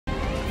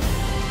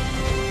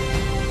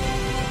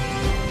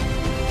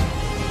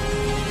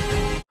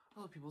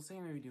Today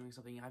I'm going to be doing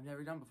something I've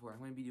never done before. I'm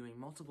going to be doing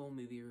multiple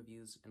movie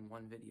reviews in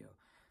one video.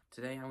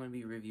 Today I'm going to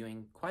be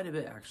reviewing quite a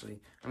bit,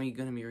 actually. I'm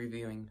going to be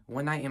reviewing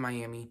One Night in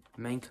Miami,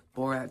 Mank,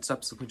 Borat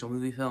Subsequent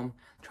movie film,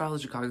 Trial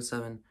of Chicago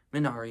 7,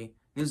 Minari,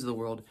 News of the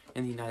World,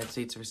 and the United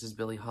States vs.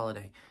 Billie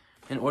Holiday.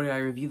 In order I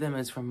review them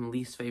as from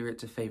least favorite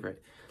to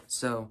favorite.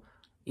 So,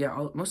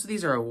 yeah, most of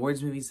these are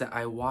awards movies that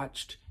I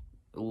watched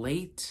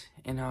late,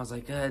 and I was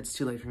like, it's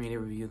too late for me to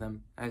review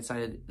them. I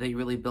decided they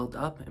really built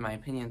up, and my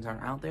opinions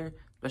aren't out there,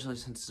 especially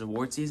since it's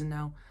award season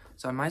now,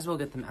 so I might as well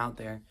get them out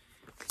there.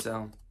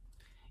 So,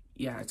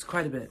 yeah, it's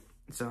quite a bit.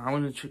 So I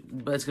want to,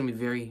 but it's gonna be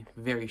very,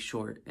 very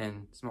short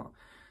and small.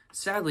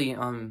 Sadly,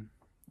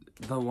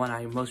 the one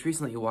I most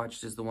recently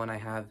watched is the one I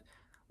have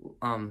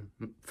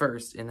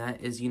first, and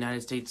that is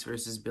United States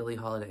versus Billie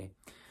Holiday.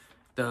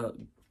 The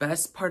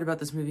best part about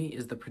this movie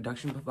is the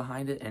production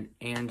behind it and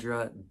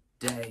Andra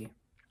Day.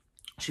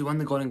 She won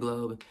the Golden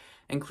Globe,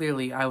 and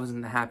clearly I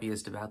wasn't the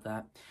happiest about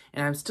that.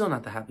 And I'm still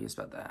not the happiest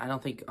about that. I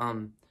don't think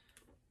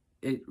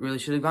it really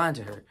should have gone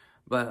to her.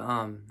 But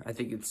I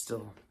think it's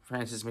still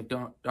Frances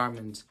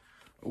McDormand's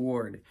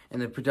award.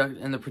 And the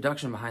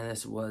production behind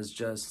this was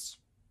just,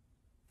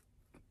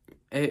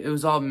 it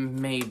was all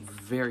made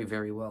very,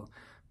 very well.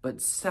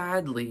 But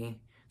sadly,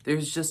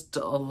 there's just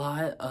a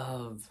lot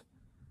of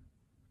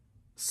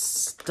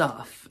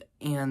stuff,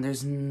 and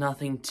there's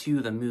nothing to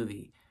the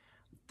movie.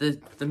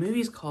 The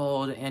movie's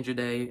called Andra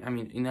Day,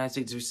 United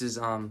States versus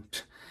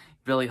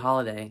Billie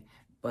Holiday,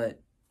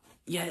 but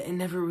yeah, it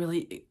never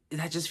really,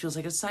 that just feels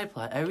like a side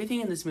plot.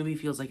 Everything in this movie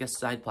feels like a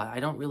side plot.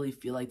 I don't really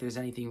feel like there's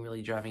anything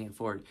really driving it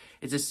forward.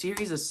 It's a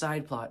series of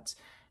side plots,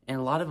 and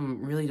a lot of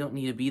them really don't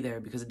need to be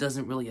there because it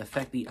doesn't really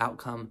affect the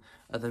outcome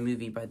of the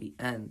movie by the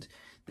end.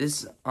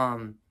 This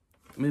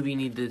movie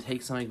needed to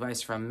take some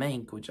advice from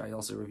Mank, which I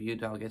also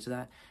reviewed, I'll get to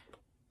that.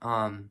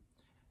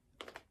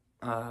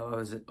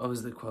 What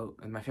was the quote?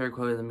 And my favorite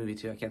quote of the movie,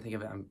 too. I can't think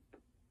of it. I'm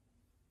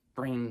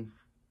brain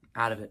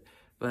out of it.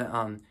 But,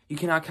 you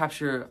cannot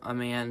capture a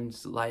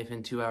man's life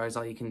in 2 hours.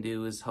 All you can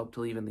do is hope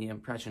to leave in the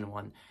impression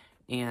one.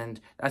 And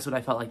that's what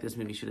I felt like this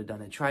movie should have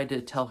done. It tried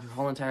to tell her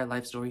whole entire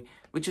life story,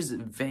 which is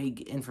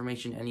vague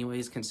information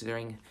anyways,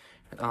 considering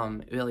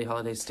Billie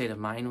Holiday's state of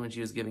mind when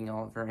she was giving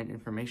all of her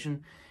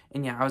information.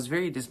 And yeah, I was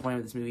very disappointed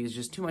with this movie. There's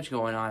just too much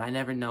going on. I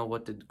never know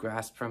what to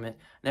grasp from it.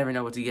 I never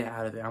know what to get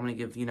out of it. I'm going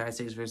to give United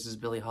States versus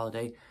Billie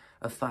Holiday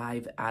a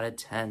 5 out of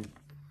 10.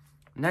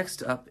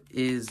 Next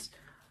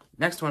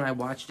one I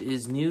watched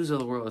is News of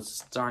the World,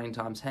 starring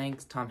Tom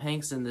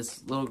Hanks and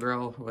this little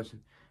girl,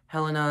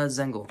 Helena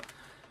Zengel.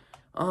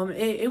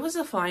 It was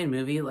a fine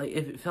movie. Like,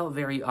 it felt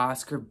very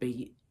Oscar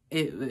bait.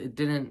 It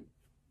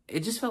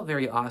just felt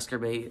very Oscar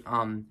bait.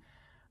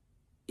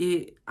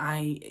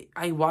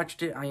 I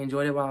watched it, I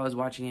enjoyed it while I was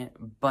watching it,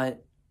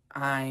 but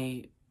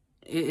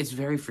it's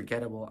very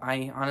forgettable.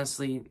 I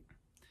honestly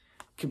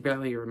can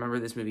barely remember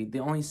this movie.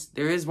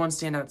 There is one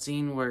standout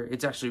scene where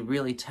it's actually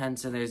really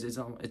tense, and it's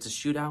a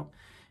shootout,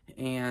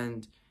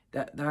 and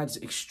that's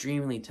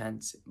extremely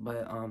tense,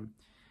 but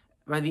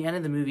by the end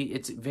of the movie,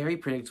 it's very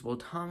predictable.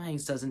 Tom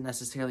Hanks doesn't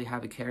necessarily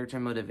have a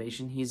character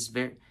motivation. His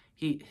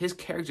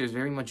character is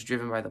very much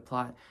driven by the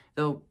plot,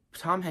 though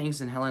Tom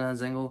Hanks and Helena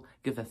Zengel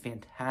give a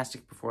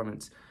fantastic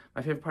performance.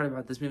 My favorite part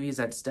about this movie is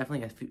that it's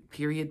definitely a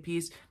period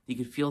piece. You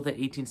could feel the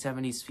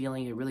 1870s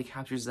feeling. It really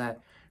captures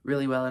that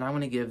really well, and I'm going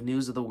to give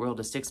News of the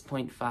World a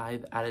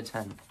 6.5 out of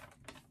 10.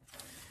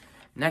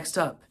 Next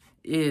up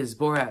is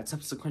Borat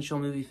Subsequent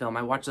movie film.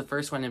 I watched the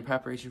first one in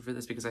preparation for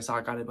this because I saw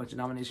it got a bunch of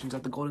nominations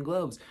at the Golden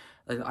Globes.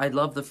 I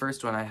love the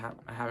first one. I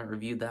haven't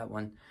reviewed that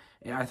one.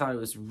 And I thought it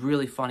was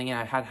really funny, and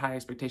I had high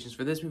expectations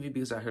for this movie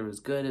because I heard it was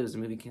good. It was a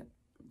movie,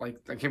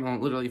 that came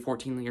out literally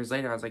 14 years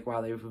later. I was like,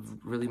 wow, they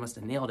really must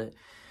have nailed it.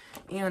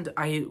 And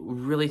I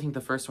really think the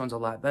first one's a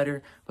lot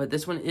better, but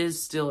this one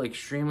is still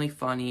extremely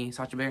funny.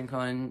 Sacha Baron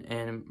Cohen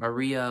and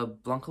Maria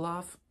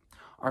Blunkeloff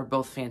are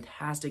both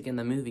fantastic in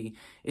the movie.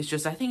 It's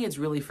just, I think it's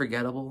really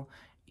forgettable,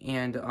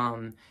 and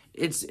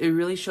it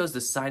really shows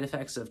the side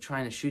effects of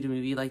trying to shoot a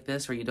movie like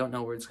this where you don't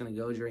know where it's going to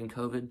go during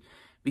COVID,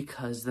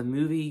 because the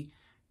movie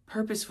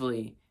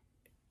purposefully,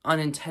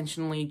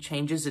 unintentionally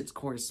changes its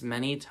course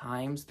many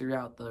times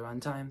throughout the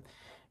runtime,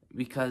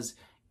 because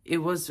it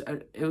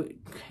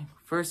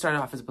first started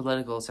off as a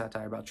political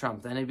satire about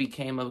Trump, then it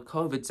became a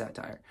COVID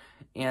satire,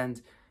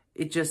 and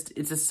it's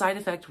a side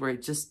effect where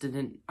it just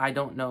I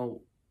don't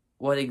know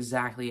what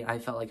exactly I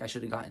felt like I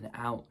should have gotten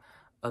out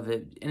of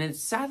it, and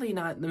it's sadly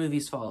not the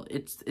movie's fault,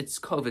 it's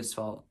COVID's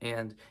fault,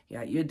 and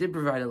yeah, you did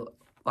provide a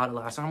lot of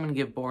laughs, so I'm going to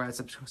give Borat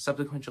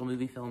Subsequent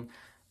movie film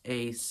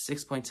a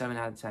 6.7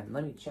 out of 10.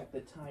 Let me check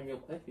the time real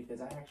quick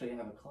because I actually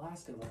have a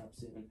class coming up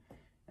soon.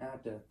 I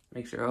have to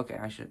make sure. Okay,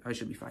 I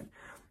should be fine.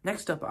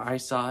 Next up I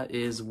saw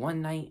is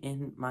One Night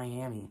in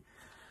Miami.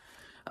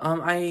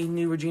 I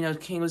knew Regina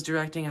King was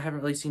directing. I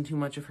haven't really seen too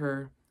much of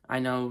her. I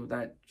know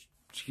that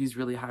she's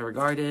really high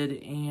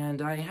regarded,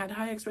 and I had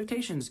high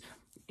expectations.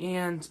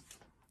 And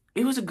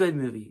it was a good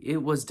movie.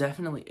 It was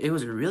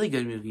a really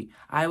good movie.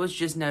 I was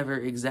just never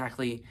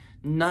exactly,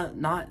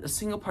 not a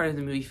single part of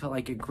the movie felt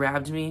like it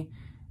grabbed me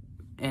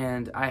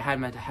and I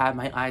had to have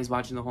my eyes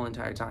watching the whole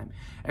entire time.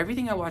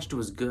 Everything I watched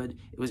was good.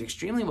 It was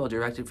extremely well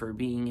directed for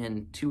being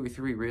in 2 or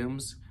 3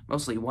 rooms,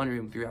 mostly one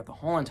room throughout the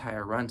whole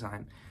entire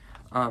runtime.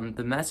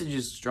 The message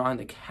is strong,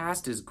 the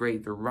cast is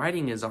great, the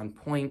writing is on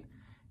point,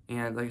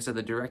 and like I said,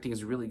 the directing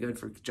is really good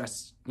for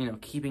just,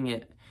 keeping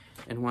it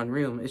in one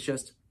room. It's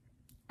just,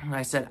 like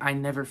I said, I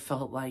never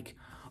felt like,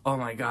 oh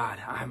my God,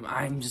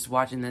 I'm just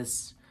watching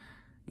this,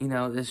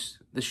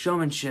 the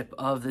showmanship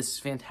of this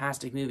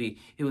fantastic movie.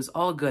 It was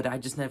all good. I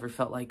just never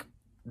felt like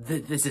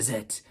this is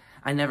it.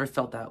 I never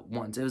felt that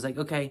once. It was like,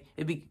 okay,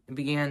 it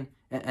began,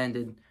 it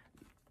ended.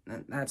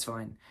 That's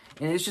fine.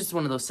 And it's just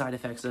one of those side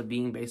effects of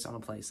being based on a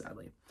play,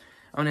 sadly.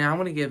 Oh, now I'm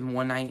going to give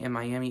One Night in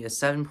Miami a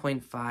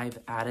 7.5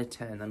 out of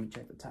 10. Let me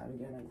check the time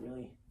again. I'm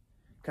really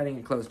cutting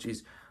it close.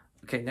 Jeez.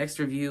 Okay, next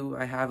review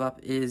I have up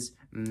is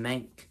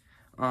Mank.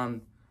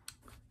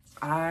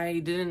 I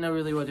didn't know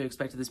really what to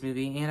expect of this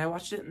movie, and I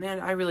watched it, and man,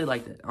 I really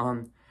liked it.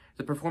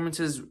 The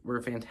performances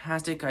were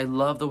fantastic. I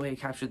love the way it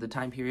captured the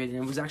time period, and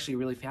it was actually a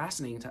really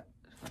fascinating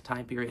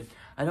time period.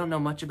 I don't know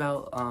much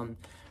about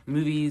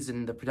movies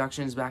and the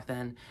productions back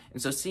then,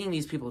 and so seeing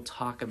these people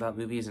talk about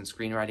movies and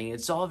screenwriting,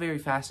 it's all very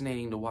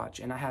fascinating to watch,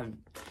 and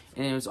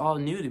it was all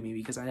new to me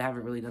because I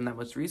haven't really done that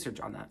much research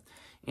on that,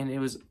 and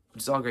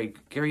it's all great.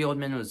 Gary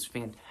Oldman was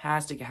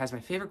fantastic. It has my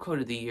favorite quote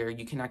of the year: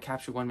 "You cannot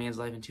capture one man's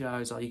life in 2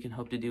 hours. All you can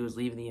hope to do is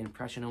leave the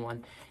impression of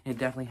one." And it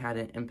definitely had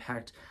an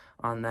impact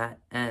on that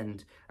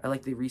end. I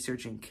like the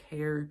research and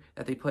care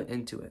that they put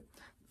into it.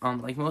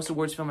 Like most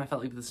awards film, I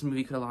felt like this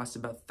movie could have lasted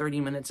about 30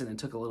 minutes and it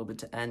took a little bit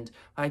to end.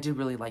 But I did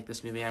really like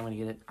this movie. I'm going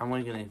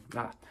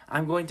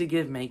to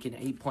give Mank an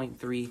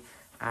 8.3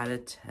 out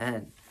of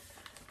 10.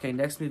 Okay,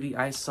 next movie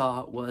I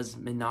saw was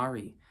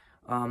Minari.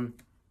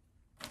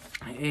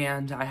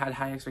 And I had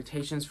high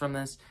expectations from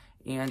this,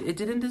 and it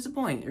didn't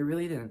disappoint. It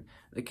really didn't.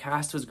 The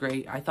cast was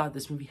great. I thought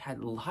this movie had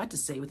a lot to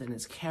say within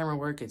its camera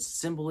work. Its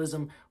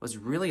symbolism was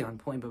really on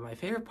point, but my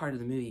favorite part of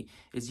the movie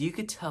is you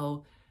could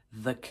tell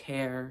the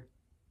care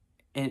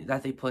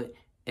that they put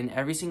in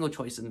every single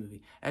choice in the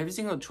movie. Every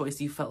single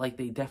choice, you felt like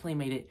they definitely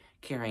made it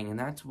caring, and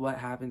that's what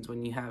happens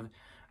when you have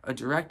a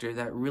director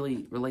that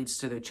really relates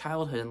to their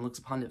childhood and looks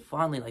upon it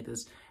fondly like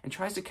this and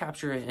tries to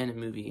capture it in a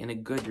movie, and a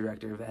good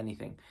director of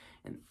anything.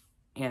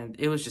 And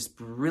it was just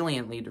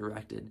brilliantly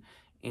directed,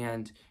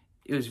 and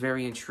it was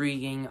very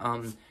intriguing.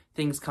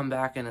 Things come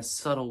back in a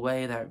subtle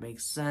way that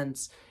makes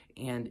sense,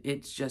 and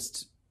it's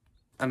just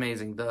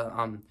amazing.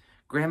 The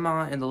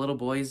grandma and the little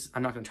boys,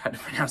 I'm not going to try to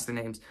pronounce their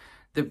names,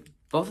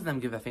 both of them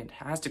give a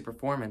fantastic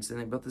performance, and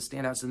they're both the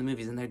standouts in the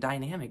movies, and their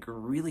dynamic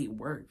really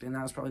worked, and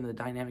that was probably the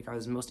dynamic I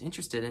was most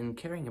interested in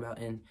caring about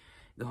in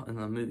the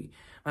movie.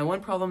 My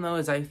one problem, though,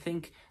 is I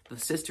think the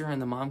sister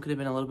and the mom could have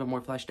been a little bit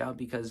more fleshed out,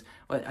 because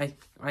I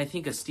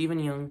think of Stephen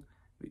Young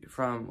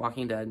from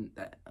Walking Dead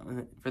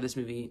for this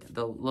movie,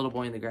 the little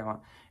boy and the grandma,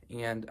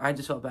 and I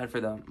just felt bad for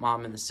the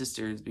mom and the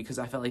sisters because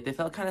I felt like they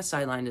felt kind of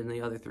sidelined in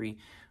the other three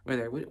were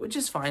there, which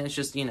is fine. It's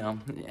just,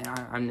 I'm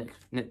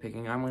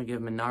nitpicking. I'm going to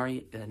give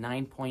Minari a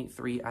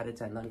 9.3 out of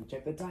 10. Let me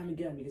check the time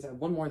again because I have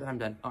one more that I'm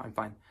done. Oh, I'm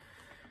fine.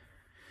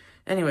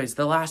 Anyways,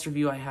 the last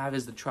review I have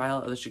is The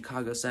Trial of the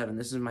Chicago 7.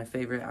 This is my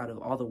favorite out of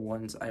all the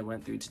ones I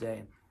went through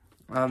today.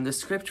 The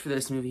script for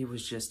this movie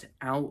was just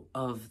out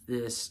of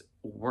this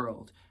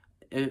world.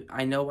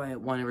 I know why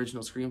it won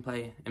original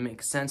screenplay. It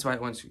makes sense why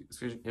it won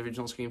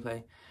original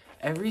screenplay.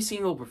 Every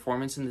single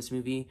performance in this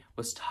movie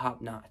was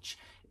top-notch.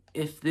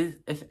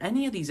 If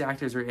any of these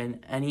actors were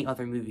in any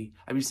other movie,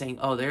 I'd be saying,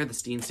 oh, they're the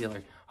scene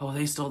stealer. Oh,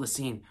 they stole the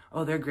scene.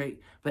 Oh, they're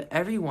great. But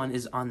everyone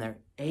is on their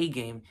A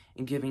game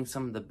and giving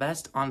some of the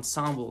best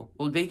ensemble.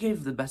 Well, they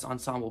gave the best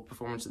ensemble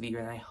performance of the year,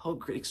 and I hope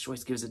Critics'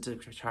 Choice gives it to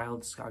Trial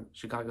of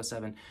Chicago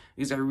 7,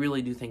 because I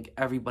really do think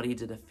everybody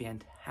did a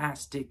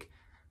fantastic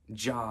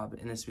job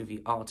in this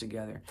movie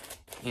altogether.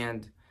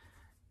 And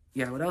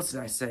yeah, what else did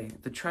I say?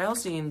 The trial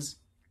scenes,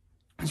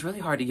 it's really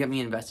hard to get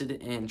me invested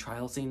in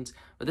trial scenes,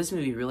 but this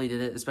movie really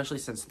did it, especially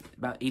since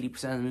about 80%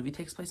 of the movie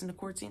takes place in a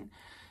court scene.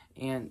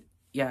 And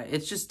yeah,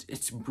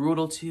 it's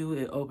brutal too.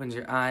 It opens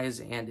your eyes,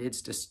 and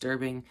it's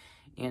disturbing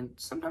and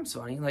sometimes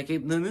funny. Like, the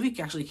movie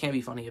actually can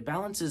be funny. It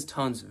balances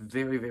tones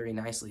very, very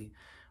nicely.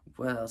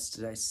 What else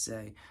did I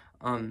say?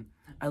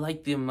 I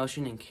like the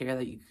emotion and care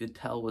that you could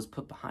tell was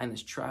put behind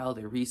this trial,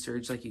 their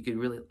research. Like, you could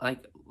really,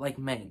 like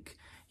Mank,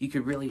 you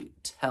could really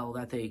tell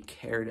that they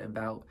cared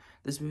about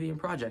this movie and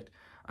project.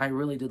 I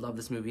really did love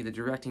this movie. The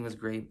directing was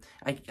great.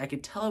 I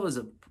could tell it was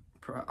a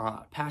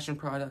passion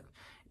product,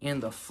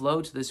 and the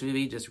flow to this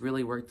movie just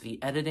really worked.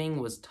 The editing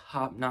was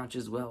top-notch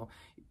as well.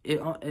 It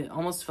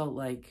almost felt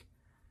like,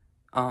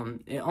 Aaron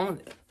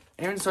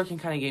Sorkin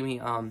kind of gave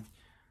me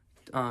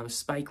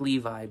Spike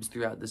Lee vibes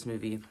throughout this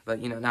movie, but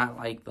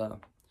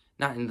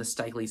not in the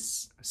Spike Lee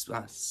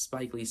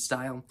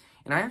style.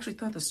 And I actually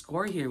thought the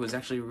score here was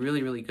actually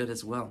really, really good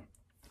as well.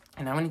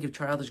 And I'm going to give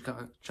Trial of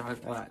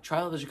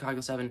the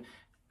Chicago 7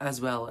 as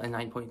well a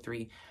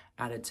 9.3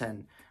 out of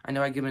 10. I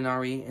know I give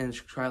Minari and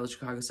Trial of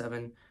Chicago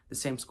 7 the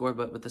same score,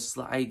 but with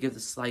I give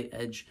the slight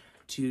edge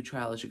to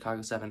Trial of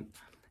Chicago 7.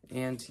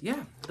 And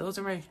yeah, those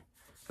are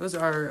those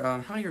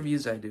are, how many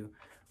reviews did I do?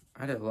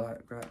 I did a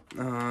lot, crap.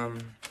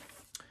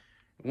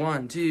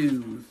 1,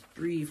 2,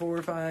 3,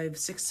 4, 5,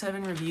 6,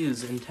 7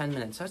 reviews in 10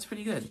 minutes. That's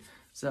pretty good.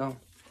 So,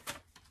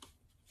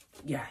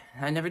 yeah,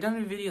 I've never done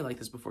a video like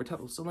this before.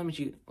 So let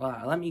me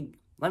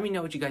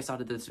know what you guys thought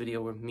of this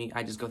video with me.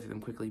 I just go through them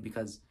quickly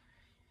because,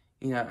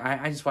 you know,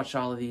 I just watched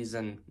all of these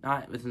and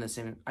not within the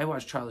same. I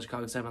watched Charlie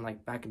Chicago 7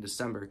 like back in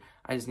December.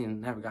 I just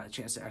never got a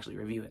chance to actually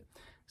review it.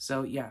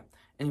 So yeah.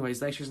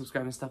 Anyways, like, share,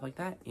 subscribe, and stuff like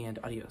that. And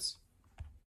adios.